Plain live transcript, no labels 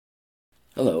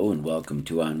Hello and welcome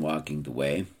to On Walking the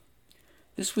Way.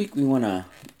 This week we want to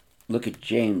look at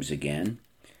James again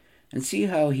and see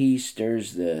how he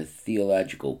stirs the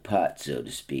theological pot, so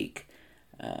to speak.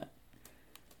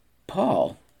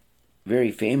 Paul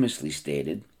very famously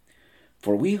stated,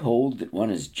 "For we hold that one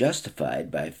is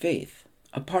justified by faith,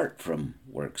 apart from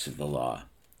works of the law."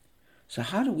 So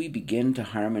how do we begin to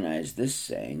harmonize this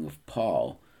saying of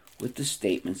Paul with the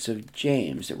statements of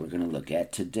James that we're going to look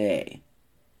at today?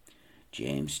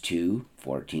 James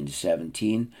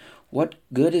 2:14-17, "What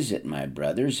good is it, my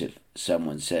brothers, if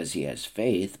someone says he has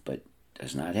faith but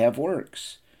does not have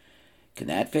works? Can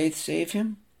that faith save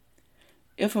him?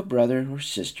 If a brother or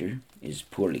sister is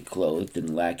poorly clothed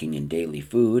and lacking in daily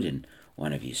food, and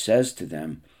one of you says to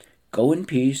them, 'Go in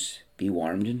peace, be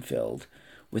warmed and filled,'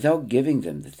 without giving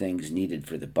them the things needed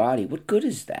for the body, what good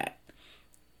is that?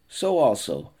 So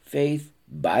also, faith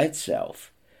by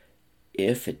itself,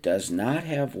 if it does not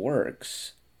have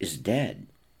works, is dead."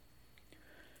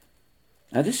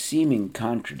 Now, this seeming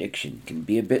contradiction can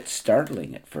be a bit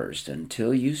startling at first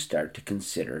until you start to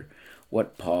consider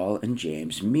what Paul and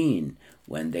James mean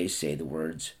when they say the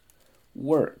words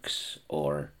works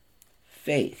or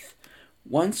faith.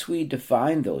 Once we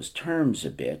define those terms a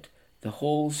bit, the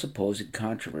whole supposed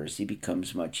controversy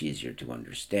becomes much easier to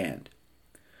understand.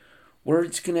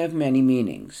 Words can have many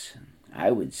meanings.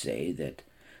 I would say that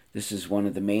this is one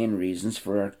of the main reasons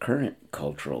for our current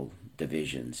cultural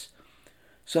divisions.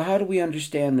 So how do we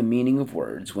understand the meaning of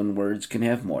words when words can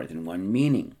have more than one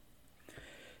meaning?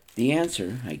 The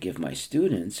answer I give my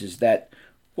students is that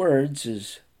words,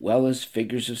 as well as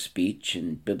figures of speech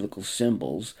and biblical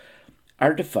symbols,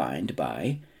 are defined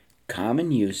by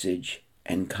common usage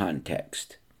and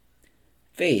context.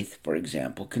 Faith, for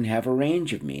example, can have a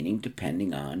range of meaning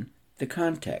depending on the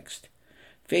context.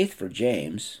 Faith for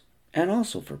James, and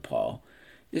also for Paul,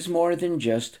 is more than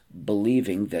just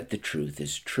believing that the truth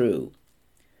is true.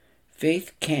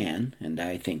 Faith can, and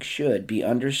I think should, be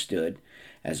understood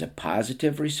as a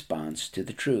positive response to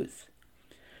the truth.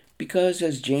 Because,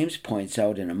 as James points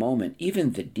out in a moment,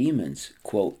 even the demons,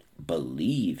 quote,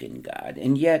 believe in God,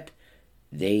 and yet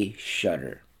they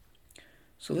shudder.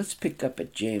 So let's pick up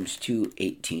at James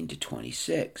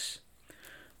 2:18-26.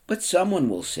 "But someone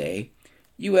will say,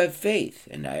 'You have faith,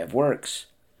 and I have works.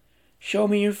 Show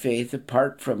me your faith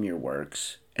apart from your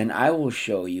works, and I will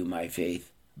show you my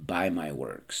faith by my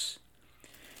works.'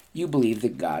 You believe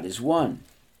that God is one.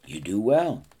 You do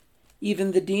well.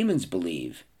 Even the demons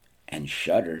believe and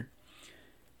shudder.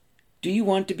 Do you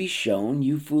want to be shown,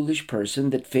 you foolish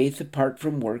person, that faith apart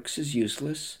from works is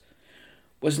useless?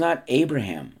 Was not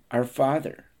Abraham, our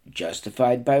father,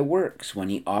 justified by works when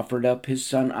he offered up his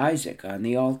son Isaac on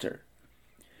the altar?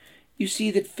 You see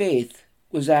that faith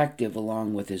was active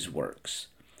along with his works,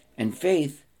 and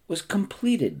faith was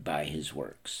completed by his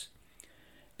works.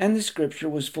 And the scripture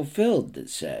was fulfilled that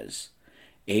says,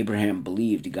 'Abraham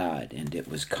believed God, and it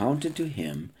was counted to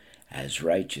him as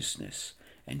righteousness,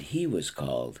 and he was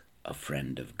called a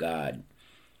friend of God.'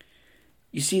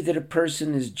 You see that a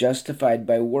person is justified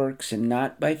by works and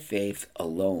not by faith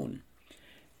alone.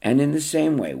 And in the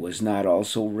same way was not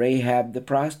also Rahab the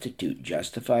prostitute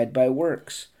justified by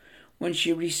works, when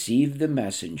she received the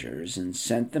messengers and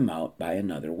sent them out by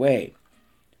another way?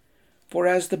 For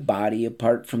as the body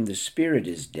apart from the spirit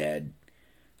is dead,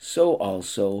 so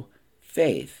also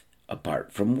faith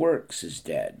apart from works is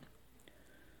dead."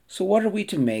 So what are we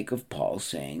to make of Paul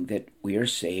saying that we are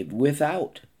saved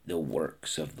without the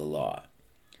works of the law?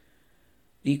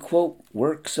 The, quote,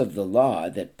 works of the law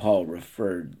that Paul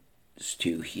refers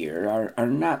to here are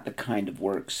not the kind of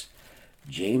works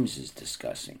James is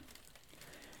discussing.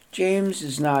 James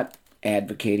is not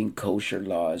advocating kosher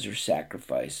laws or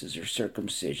sacrifices or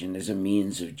circumcision as a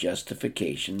means of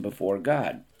justification before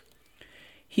God.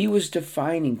 He was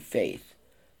defining faith,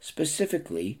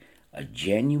 specifically a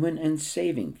genuine and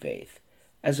saving faith,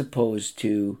 as opposed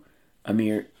to a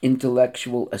mere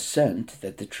intellectual assent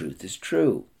that the truth is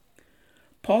true.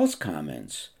 Paul's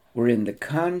comments were in the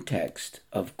context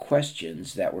of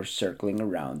questions that were circling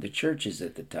around the churches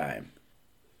at the time.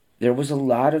 There was a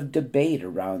lot of debate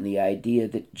around the idea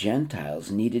that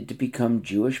Gentiles needed to become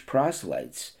Jewish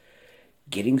proselytes,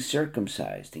 getting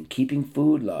circumcised and keeping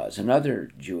food laws and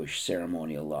other Jewish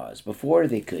ceremonial laws before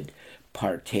they could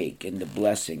partake in the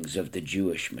blessings of the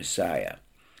Jewish Messiah.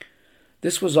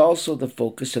 This was also the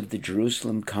focus of the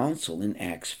Jerusalem Council in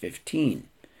Acts 15.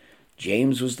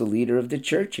 James was the leader of the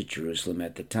church at Jerusalem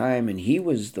at the time, and he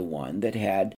was the one that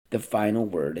had the final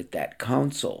word at that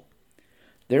council.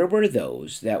 There were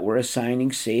those that were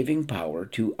assigning saving power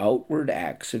to outward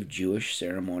acts of Jewish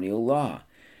ceremonial law,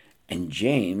 and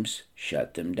James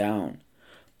shut them down.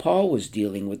 Paul was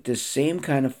dealing with this same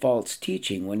kind of false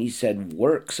teaching when he said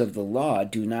works of the law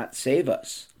do not save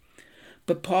us.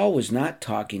 But Paul was not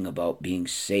talking about being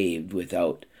saved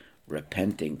without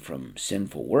repenting from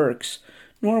sinful works,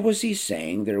 nor was he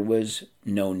saying there was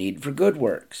no need for good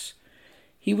works.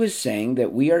 He was saying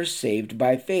that we are saved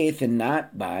by faith and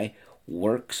not by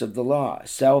works of the law.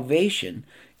 Salvation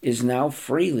is now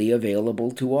freely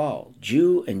available to all,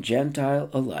 Jew and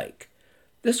Gentile alike.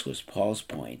 This was Paul's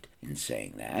point in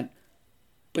saying that.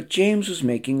 But James was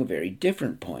making a very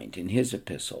different point in his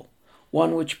epistle,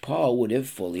 one which Paul would have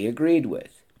fully agreed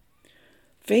with.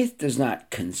 Faith does not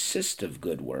consist of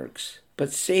good works,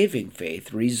 but saving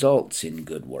faith results in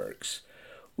good works.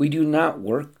 We do not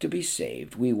work to be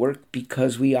saved, we work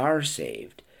because we are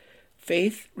saved.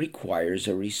 Faith requires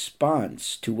a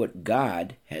response to what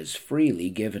God has freely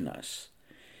given us.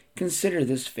 Consider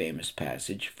this famous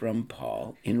passage from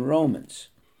Paul in Romans.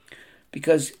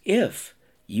 Because if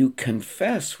you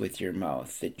confess with your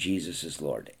mouth that Jesus is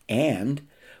Lord and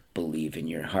believe in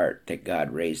your heart that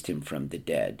God raised him from the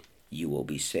dead, you will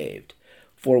be saved.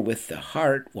 For with the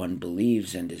heart one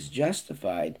believes and is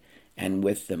justified, and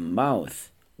with the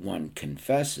mouth one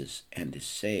confesses and is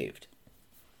saved.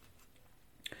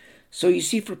 So you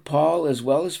see, for Paul as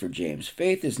well as for James,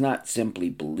 faith is not simply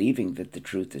believing that the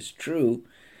truth is true.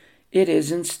 It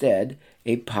is instead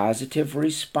a positive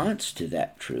response to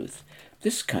that truth.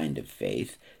 This kind of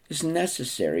faith is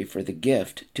necessary for the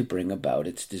gift to bring about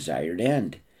its desired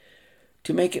end.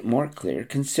 To make it more clear,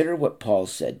 consider what Paul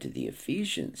said to the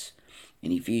Ephesians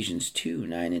in Ephesians 2,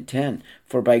 9 and 10.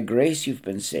 For by grace you've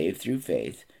been saved through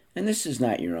faith, and this is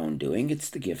not your own doing, it's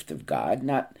the gift of God,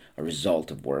 not a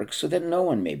result of works, so that no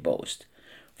one may boast.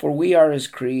 For we are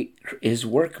his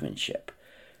workmanship,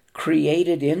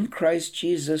 created in Christ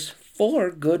Jesus for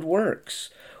good works,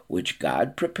 which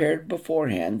God prepared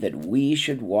beforehand that we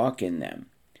should walk in them.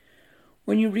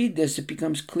 When you read this, it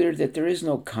becomes clear that there is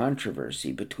no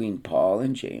controversy between Paul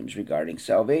and James regarding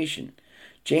salvation.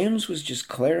 James was just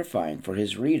clarifying for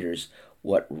his readers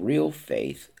what real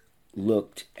faith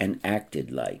looked and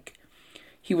acted like.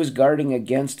 He was guarding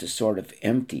against a sort of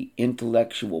empty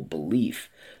intellectual belief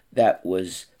that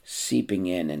was seeping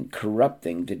in and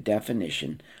corrupting the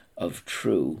definition of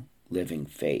true living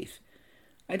faith.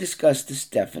 I discussed this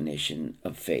definition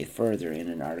of faith further in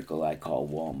an article I call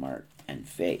Walmart and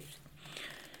Faith.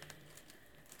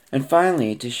 And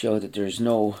finally, to show that there's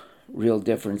no real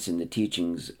difference in the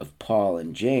teachings of Paul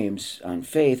and James on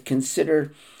faith,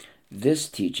 consider this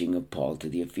teaching of Paul to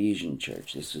the Ephesian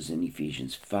church. This was in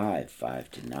Ephesians 5,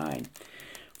 5 to 9.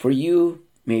 For you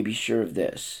may be sure of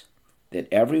this, that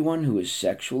everyone who is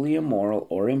sexually immoral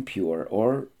or impure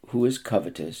or who is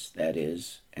covetous, that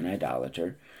is, an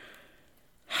idolater,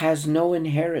 has no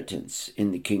inheritance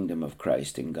in the kingdom of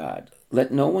Christ and God.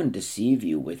 Let no one deceive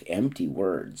you with empty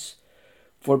words.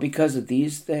 For because of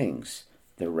these things,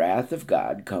 the wrath of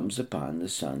God comes upon the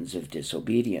sons of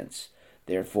disobedience.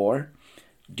 Therefore,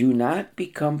 do not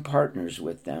become partners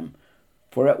with them.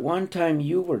 For at one time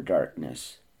you were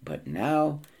darkness, but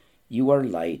now you are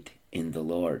light in the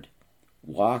Lord.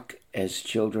 Walk as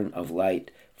children of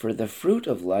light, for the fruit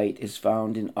of light is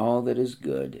found in all that is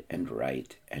good and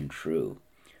right and true.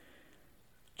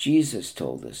 Jesus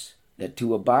told us that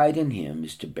to abide in him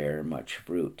is to bear much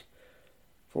fruit.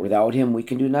 For without him we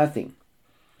can do nothing.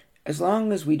 As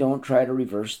long as we don't try to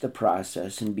reverse the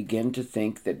process and begin to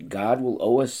think that God will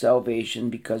owe us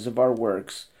salvation because of our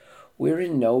works, we're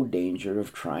in no danger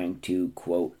of trying to,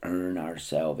 quote, earn our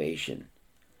salvation.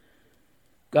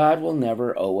 God will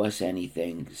never owe us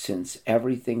anything, since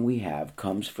everything we have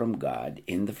comes from God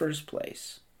in the first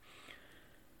place.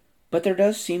 But there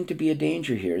does seem to be a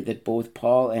danger here that both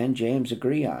Paul and James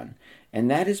agree on,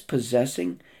 and that is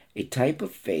possessing a type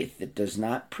of faith that does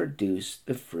not produce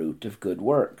the fruit of good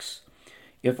works.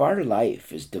 If our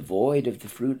life is devoid of the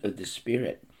fruit of the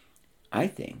Spirit, I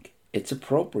think it's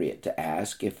appropriate to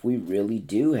ask if we really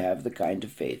do have the kind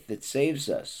of faith that saves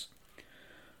us.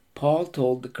 Paul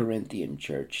told the Corinthian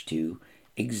church to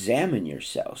examine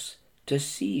yourselves to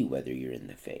see whether you're in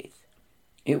the faith.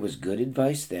 It was good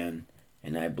advice then,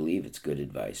 and I believe it's good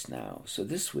advice now. So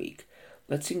this week,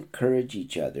 let's encourage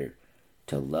each other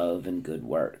to love and good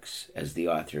works, as the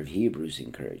author of Hebrews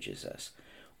encourages us.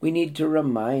 We need to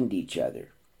remind each other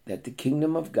that the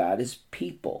kingdom of God is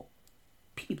people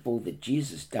that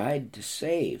Jesus died to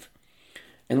save.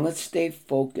 And let's stay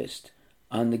focused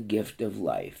on the gift of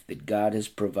life that God has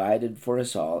provided for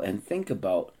us all, and think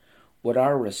about what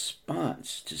our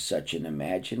response to such an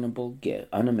unimaginable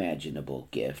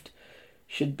gift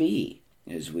should be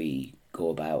as we go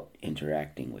about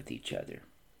interacting with each other.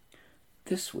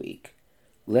 This week,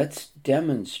 let's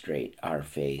demonstrate our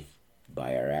faith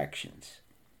by our actions.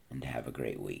 And have a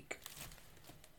great week.